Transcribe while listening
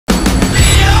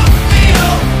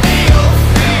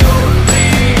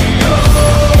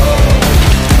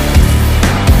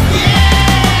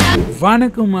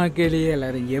வணக்கம் மக்களே,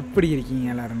 எல்லோரும் எப்படி இருக்கீங்க?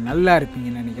 எல்லோரும் நல்லா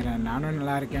இருப்பீங்கன்னு நினைக்கிறேன். நானும்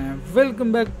நல்லா இருக்கேன்.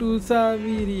 Welcome back to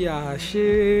SaVi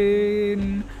reaction.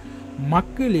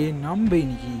 மக்களே, நம்ம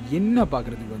இன்னைக்கு என்ன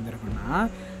பார்க்குறதுக்கு வந்திருக்கோன்னா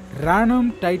ராணம்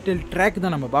டைட்டில் ட்ராக்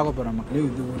தான் நம்ம பார்க்க போகிறோம் மக்களே.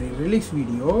 இது ஒரு ரிலீஸ்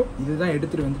வீடியோ. இதுதான்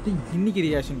எடுத்துகிட்டு வந்துட்டு இன்றைக்கி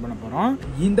ரியாக்ஷன் பண்ண போகிறோம்.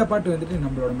 இந்த பாட்டு வந்துட்டு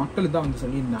நம்மளோட மக்கள் தான் வந்து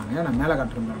சொல்லியிருந்தாங்க. நான் மேலே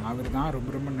காட்டுறேன், அவர் தான்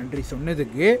ரொம்ப ரொம்ப நன்றி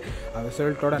சொன்னதுக்கு. அவர்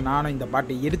சொல்லிட்டோட நானும் இந்த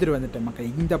பாட்டை எடுத்துகிட்டு வந்துட்டேன்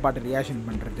மக்கள், இந்த பாட்டை ரியாக்ஷன்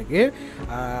பண்ணுறதுக்கு.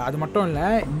 அது மட்டும் இல்லை,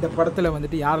 இந்த படத்தில்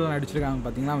வந்துட்டு யாரெல்லாம் நடிச்சிருக்காங்க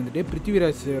பார்த்தீங்கன்னா வந்துட்டு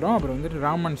பிருத்திவிராஜ் சாரும் அப்புறம் வந்துட்டு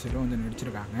ராமன் சாரும் வந்து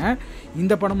நடிச்சிருக்காங்க.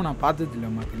 இந்த படமும் நான்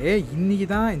பார்த்ததில்லை மக்களே. இன்றைக்கி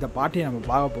தான் இந்த பாட்டையை நம்ம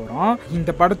பார்க்க போகிறோம்.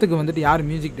 இந்த படத்துக்கு வந்துட்டு யார்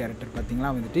மியூசிக் டைரக்டர்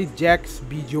பார்த்தீங்கன்னா வந்துட்டு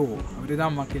jakesbejoy. அவர்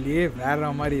தான் மக்களே,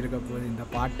 வேற மாதிரி இருக்க போகுது இந்த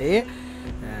பாட்டு.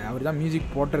 அவர் தான் மியூசிக்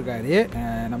போட்டிருக்காரு.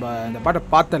 நம்ம இந்த பாட்டை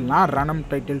பார்த்தோம்னா ராணம்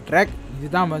டைட்டில் ட்ராக்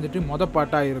இதுதான் வந்துட்டு மொதல்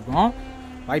பாட்டாக இருக்கும்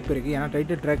வாய்ப்பு இருக்குது. ஏன்னா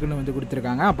டைட்டில் ட்ராக்குன்னு வந்து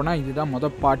கொடுத்துருக்காங்க. அப்படின்னா இதுதான்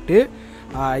மொதல் பாட்டு.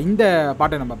 இந்த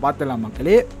பாட்டை நம்ம பார்த்துடலாம்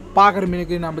மக்களே. பார்க்குற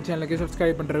மீனுக்கு நம்ம சேனலுக்கு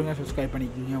சப்ஸ்கிரைப் பண்ணுறவங்க சப்ஸ்கிரைப்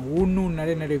பண்ணிக்கிங்க. இன்னும்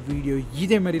நிறைய வீடியோ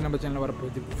இதே மாதிரி நம்ம சேனலில்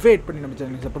வரப்போகுது. வெயிட் பண்ணி நம்ம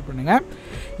சேனலுக்கு சப்போர்ட் பண்ணுங்கள்.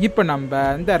 இப்போ நம்ம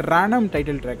இந்த ராணம்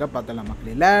டைட்டில் ட்ராக்கை பார்த்துடலாம்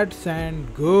மக்களே. லெட்ஸ் அண்ட்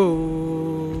கோ.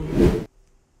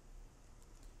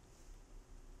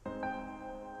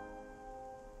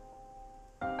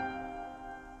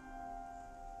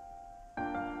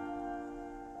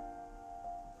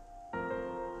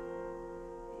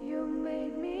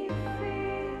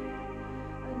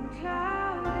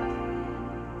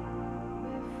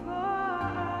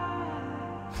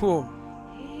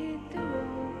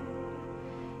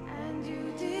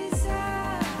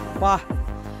 பா,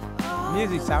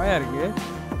 மியூசிக் செமையா இருக்கு.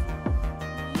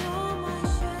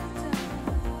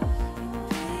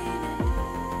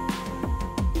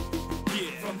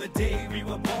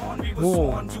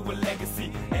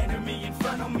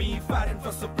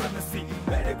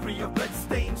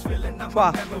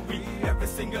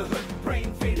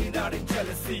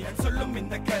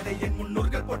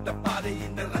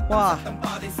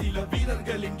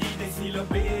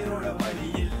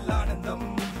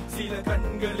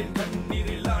 கண்களின்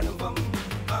கண்ணீரில் ஆணுவம்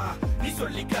நீ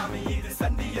சொல்லிக்காம இது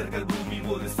சண்டியர்கள் பூமி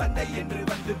ஒரு சண்டை என்று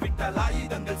வந்து விட்டால்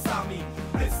ஆயுதங்கள் சாமி.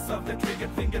 Press of the trigger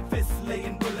finger fist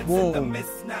laying bullets in the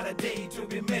mist. Not a day to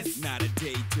be missed, not a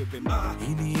day to be missed.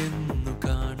 ഇനി എന്നു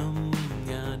കാണും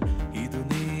ഞാൻ ഇതു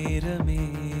നേരമേ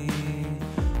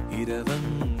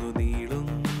ഇരവങ്ങു നീളും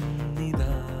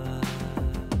നിതാ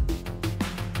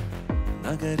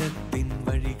നഗരത്തിൻ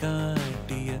വഴി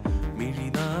കാട്ടിയ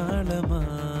മിഴിനാളമാ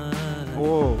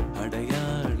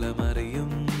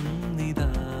അടയാളമറിയും നിതാ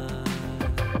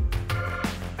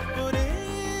ഒരേ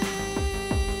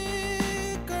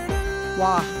കടൽ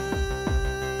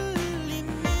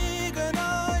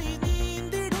ലിന്നേകനായി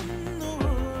നീന്തിടുന്നു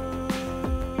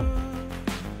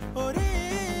ഒരേ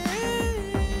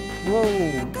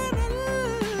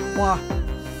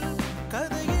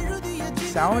കഥ എഴുതിയ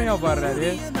செமையா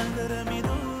பாடுறாரு.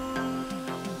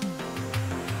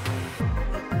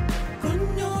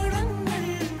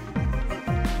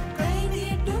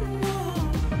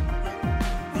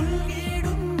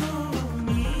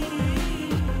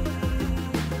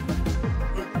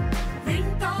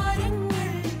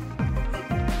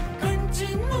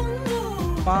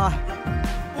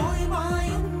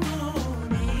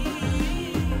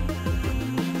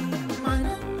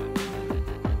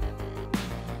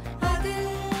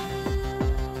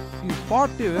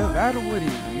 பாட்டு வேற மாதிரி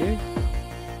இருக்கு.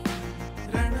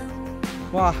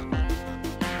 வா,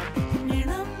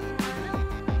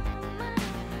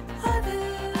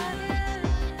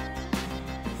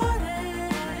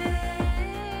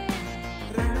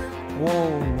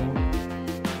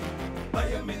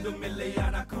 பயமெதும்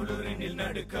இல்லையான குளிரினில்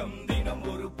நடுக்கம் தினம்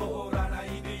ஒரு போரான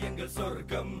இது எங்கள்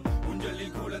சொர்க்கம்.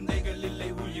 ஊஞ்சலில் குழந்தைகள் இல்லை,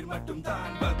 உயிர் மட்டும்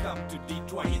தான். வெல்கம் டு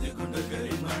Detroit, இது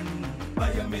குண்டுகளின் மண்.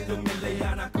 பயமெதும்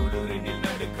இல்லையான குளிரினில்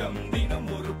நடுக்கம் தினம்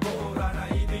ஒரு போரான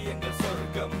இது எங்கள்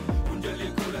சொர்க்கம்.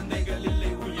 ஊஞ்சலில் குழந்தைகள்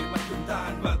இல்லை, உயிர் மட்டும்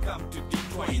தான். வெல்கம் டு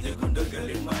Detroit, இது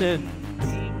குண்டுகளின் மண்.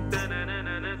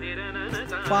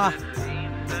 பா,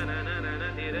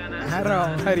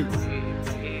 ஹரி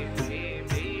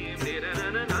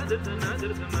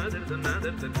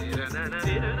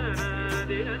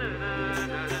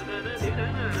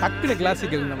டக்குனு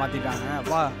கிளாசிக்கல் மாத்திட்டாங்க.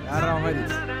 பா, வேற மாதிரி.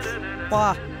 பா,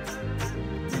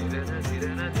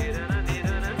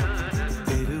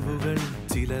 தெருவுகள்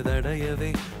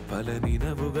ചിലതടയവേ പല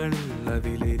നിലവുകൾ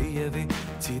അതിലെരിയവേ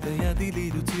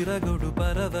ചിതയതിലിരു ചിറകൊടു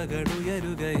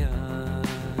പറവകളുയരുകയായി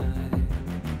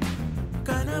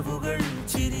കനവുകൾ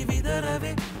ചിരി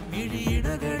വിതറവേ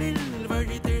മിഴിയിടകളിൽ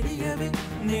വഴി തെളിയവേ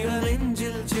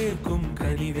നിറനെഞ്ചിൽ ചേർക്കും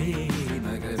കനിവേ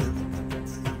നഗരം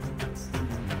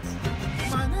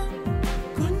മനം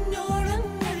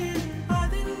കുഞ്ഞോളങ്ങൾ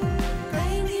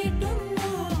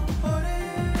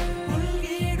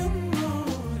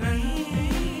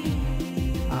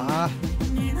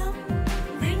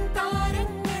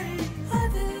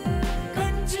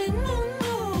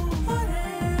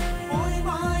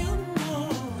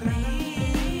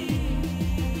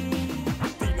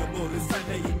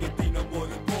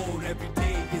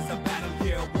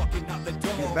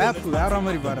ரேப் வேற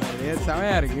மாதிரி பாடுறாரு,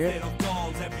 செமையா இருக்கு.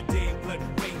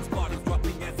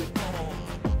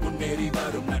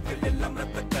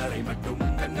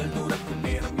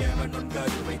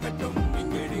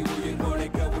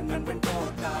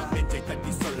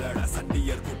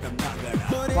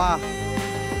 வா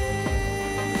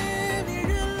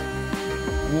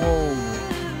ஓ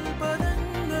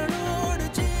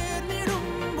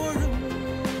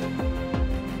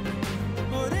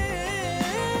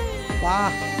வா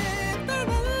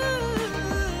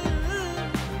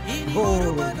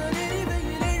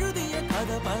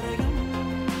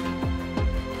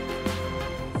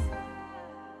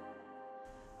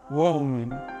ஓ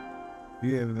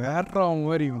இது வேற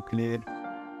மாதிரி மக்களே.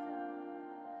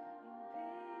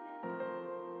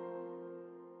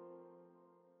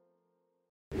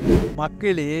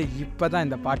 மக்களே இப்போதான்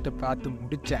இந்த பாட்டை பார்த்து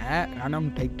முடித்தேன். ரணம்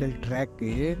டைட்டில் ட்ராக்கு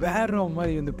வேற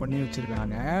மாதிரி வந்து பண்ணி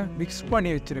வச்சுருக்காங்க, மிக்ஸ்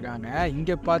பண்ணி வச்சுருக்காங்க.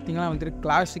 இங்கே பார்த்தீங்கன்னா வந்துட்டு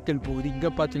கிளாசிக்கல் போகுது, இங்கே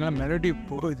பார்த்தீங்கன்னா மெலடி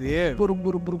போகுது.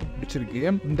 ரொம்ப பிடிச்சிருக்கு.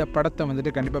 இந்த படத்தை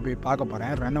வந்துட்டு கண்டிப்பாக போய் பார்க்க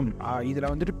போகிறேன். ரணம்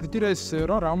இதில் வந்துட்டு பிருத்திவிராஜ்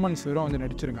சாரும் ராமன் சாரும் வந்து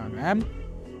நடிச்சிருக்காங்க.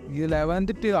 இதில்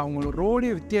வந்துட்டு அவங்களோட ரோலே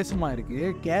வித்தியாசமாக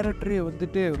இருக்குது, கேரக்டரே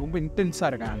வந்துட்டு ரொம்ப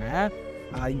இன்டென்ஸாக இருக்காங்க.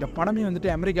 இந்த படமே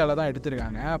வந்துட்டு அமெரிக்காவில் தான்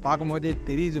எடுத்திருக்காங்க, பார்க்கும்போதே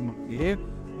தெரியுது நமக்கு.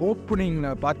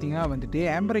 ஓப்பனிங்கில் பார்த்தீங்கன்னா வந்துட்டு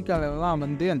அமெரிக்காவிலலாம்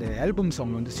வந்து அந்த ஆல்பம்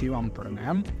சாங் வந்து செய்வாங்க பாருங்க,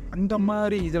 அந்த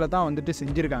மாதிரி இதில் தான் வந்துட்டு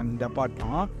செஞ்சுருக்காங்க இந்த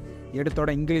பாட்டம்.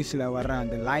 எடுத்தோட இங்கிலீஷில் வர்ற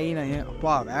அந்த லைனு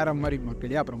அப்பா வேறு மாதிரி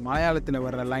மக்களே. அப்புறம் மலையாளத்தில்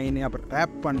வர்ற லைனு, அப்புறம்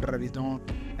ரேப் பண்ணுற விதம்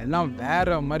எல்லாம்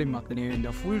வேறு மாதிரி மக்களே.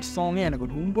 இந்த ஃபுல் சாங்கே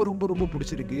எனக்கு ரொம்ப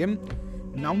பிடிச்சிருக்கு.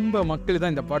 நம்ம மக்கள்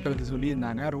தான் இந்த பாட்டை வந்து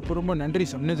சொல்லியிருந்தாங்க. ரொம்ப நன்றி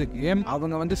சொன்னதுக்கு.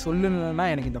 அவங்க வந்து சொல்லலைன்னா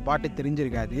எனக்கு இந்த பாட்டை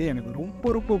தெரிஞ்சிருக்காது. எனக்கு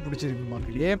ரொம்ப பிடிச்சிருக்கு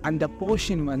மக்களே. அந்த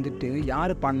போர்ஷன் வந்துட்டு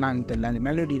யார் பாடினான்னு தெரியல, அந்த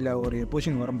மெலடியில் ஒரு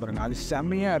போர்ஷன் வரும் பாருங்க, அது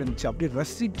செம்மையாக இருந்துச்சு. அப்படியே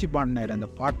ரசித்து பாடினார் அந்த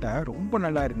பாட்டை, ரொம்ப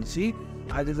நல்லா இருந்துச்சு.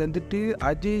 அது வந்துட்டு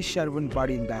அஜய் ஷர்வன்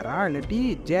பாடியிருந்தாரா இல்லாட்டி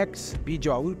ஜேக்ஸ்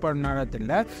பெஜாய் அவர் பாடினாரா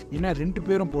தெரியல. ஏன்னா 2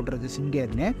 பேரும் போடுறது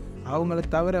சிங்கர்னு. அவங்கள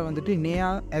தவிர வந்துட்டு நேயா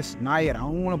எஸ் நாயர்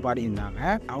அவங்களும் பாடியிருந்தாங்க.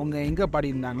 அவங்க எங்கே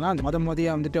பாடியிருந்தாங்களா, அந்த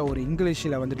முதையாக வந்துட்டு ஒரு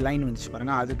இங்கிலீஷில் வந்துட்டு லைன் வந்துச்சு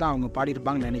பாருங்கள், அதுதான் அவங்க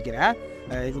பாடியிருப்பாங்கன்னு நினைக்கிறேன்.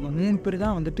 இவங்க 3 பேர்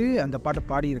தான் வந்துட்டு அந்த பாட்டை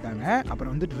பாடியிருக்காங்க.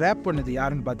 அப்புறம் வந்துட்டு ரேப் பண்ணது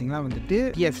யாருன்னு பார்த்தீங்கன்னா வந்துட்டு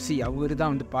டிஎஃப்சி அவர்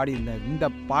தான் வந்து பாடியிருந்தார் இந்த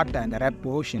பாட்டை, அந்த ரேப்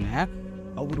போர்ஷனை.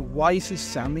 அவர் வாய்ஸு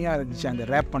செம்மையாக இருந்துச்சு, அந்த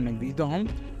ரேப் பண்ண விதம்.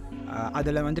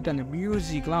 அதில் வந்துட்டு அந்த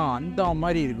மியூசிக்லாம் அந்த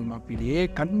மாதிரி இருக்கும் அப்படியே.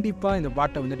 கண்டிப்பாக இந்த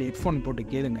பாட்டை வந்துட்டு ஹெட்ஃபோன் போட்டு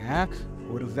கேளுங்க,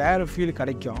 ஒரு வேறு ஃபீல்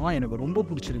கிடைக்கும். எனக்கு ரொம்ப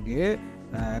பிடிச்சிருக்கு.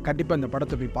 கண்டிப்பாக இந்த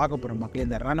படத்தை போய் பார்க்க போகிற மக்களே.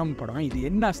 இந்த ரணம் படம் இது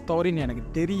என்ன ஸ்டோரின்னு எனக்கு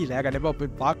தெரியல, கண்டிப்பாக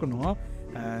போய் பார்க்கணும்.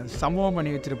 சம்பவம்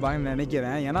பண்ணி வச்சுருப்பாங்கன்னு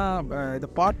நினைக்கிறேன். ஏன்னா இந்த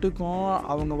பாட்டுக்கும்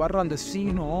அவங்க வர்ற அந்த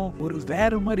சீனும் ஒரு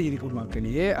வேறு மாதிரி இருக்கும்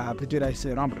மக்களே. பிருத்விராஜ்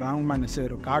சாரும் அப்புறம் ராமன்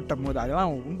சாரும் காட்டும் போது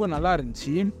அதெல்லாம் ரொம்ப நல்லா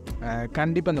இருந்துச்சு.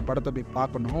 கண்டிப்பாக அந்த படத்தை போய்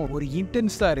பார்க்கணும். ஒரு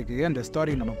இன்டென்ஸாக இருக்குது அந்த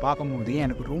ஸ்டோரி நம்ம பார்க்கும்போது.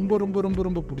 எனக்கு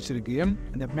ரொம்ப பிடிச்சிருக்கு.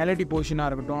 இந்த மெலடி போர்ஷனாக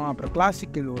இருக்கட்டும், அப்புறம்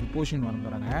கிளாசிக்கல் ஒரு போர்ஷன்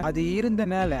வந்துடுறாங்க, அது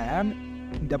இருந்தனால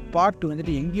இந்த பாட்டு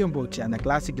வந்துட்டு எங்கேயும் போச்சு. அந்த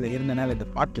கிளாசிக்கில் இருந்தனால இந்த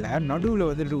பாட்டில் நடுவில்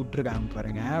வந்துட்டு விட்டுருக்காங்க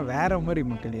பாருங்கள், வேறு மாதிரி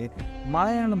மக்களே.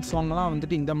 மலையாளம் சாங்லாம்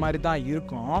வந்துட்டு இந்த மாதிரி தான்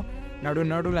இருக்கும்,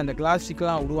 நடுவில் அந்த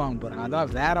கிளாசிக்கெலாம் விடுவாங்க பாருங்கள்,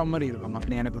 அதான் வேறு மாதிரி இருக்கும்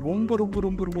மக்களே. எனக்கு ரொம்ப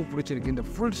பிடிச்சிருக்கு. இந்த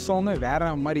ஃபுல் சாங்கு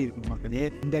வேறு மாதிரி இருக்கும் மக்களே.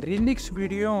 இந்த ரிலிக்ஸ்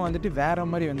வீடியோ வந்துட்டு வேறு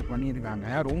மாதிரி வந்து பண்ணியிருக்காங்க,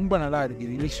 ரொம்ப நல்லா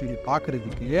இருக்குது ரிலிக்ஸ் வீடியோ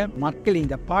பார்க்குறதுக்கு. மக்கள்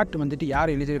இந்த பாட்டு வந்துட்டு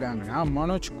யார் எழுதியிருக்காங்கன்னா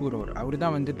மனோஜ் கூரோர், அவர்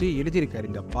தான் வந்துட்டு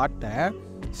எழுதியிருக்காரு இந்த பாட்டை.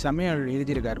 செமையாக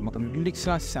எழுதியிருக்காரு மக்கள்,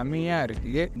 லிரிக்ஸ்லாம் செமையாக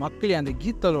இருக்குது மக்களே. அந்த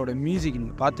கீதலோட மியூசிக்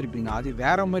நீங்கள் பார்த்துருப்பீங்க, அது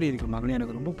வேறு மாதிரி இருக்குது மக்களே.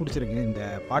 எனக்கு ரொம்ப பிடிச்சிருக்கு இந்த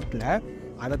பாட்டில்.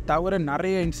 அதை தவிர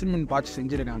நிறைய இன்ஸ்ட்ருமெண்ட் பார்த்து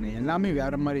செஞ்சுருக்காங்க, எல்லாமே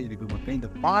வேறு மாதிரி இருக்குது மக்களே.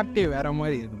 இந்த பாட்டே வேறு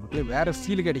மாதிரி இருக்குது மக்களே, வேறு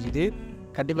ஃபீல் கிடைக்குது.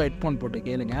 கண்டிப்பாக ஹெட்ஃபோன் போட்டு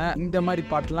கேளுங்க. இந்த மாதிரி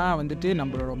பாட்டெலாம் வந்துட்டு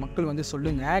நம்மளோட மக்கள் வந்து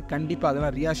சொல்லுங்கள், கண்டிப்பாக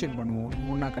அதெல்லாம் ரியாக்ஷன் பண்ணுவோம்.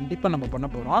 நான் கண்டிப்பாக நம்ம பண்ண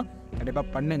போகிறோம், கண்டிப்பாக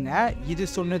பண்ணுங்கள். இது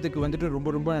சொன்னதுக்கு வந்துட்டு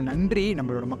ரொம்ப நன்றி.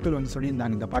 நம்மளோட மக்கள் வந்து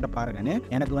சொல்லியிருந்தாங்க இந்த பாட்டை பாருங்கன்னு,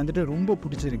 எனக்கு வந்துட்டு ரொம்ப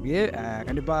பிடிச்சிருக்கு.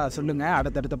 கண்டிப்பாக சொல்லுங்கள்,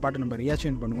 அடுத்தடுத்த பாட்டு நம்ம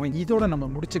ரியாக்ஷன் பண்ணுவோம். இதோட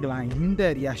நம்ம முடிச்சுக்கலாம்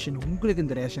இந்த ரியாக்ஷன். உங்களுக்கு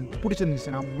இந்த ரியாக்ஷன்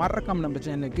பிடிச்சிருந்துச்சுன்னா மறக்காம நம்ம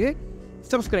சேனலுக்கு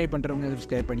சப்ஸ்கிரைப் பண்ணுறவங்க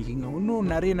சப்ஸ்கிரைப் பண்ணிக்கோங்க. இன்னும்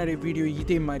நிறைய வீடியோ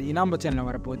இதே மாதிரி நம்ம சேனலில்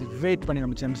வரப்போகுது. வெயிட் பண்ணி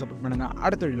நம்ம சேனல் சப்போர்ட் பண்ணுங்கள்.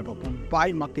 அடுத்த வீடியோவில் பார்ப்போம்.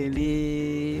 பாய் மக்களே.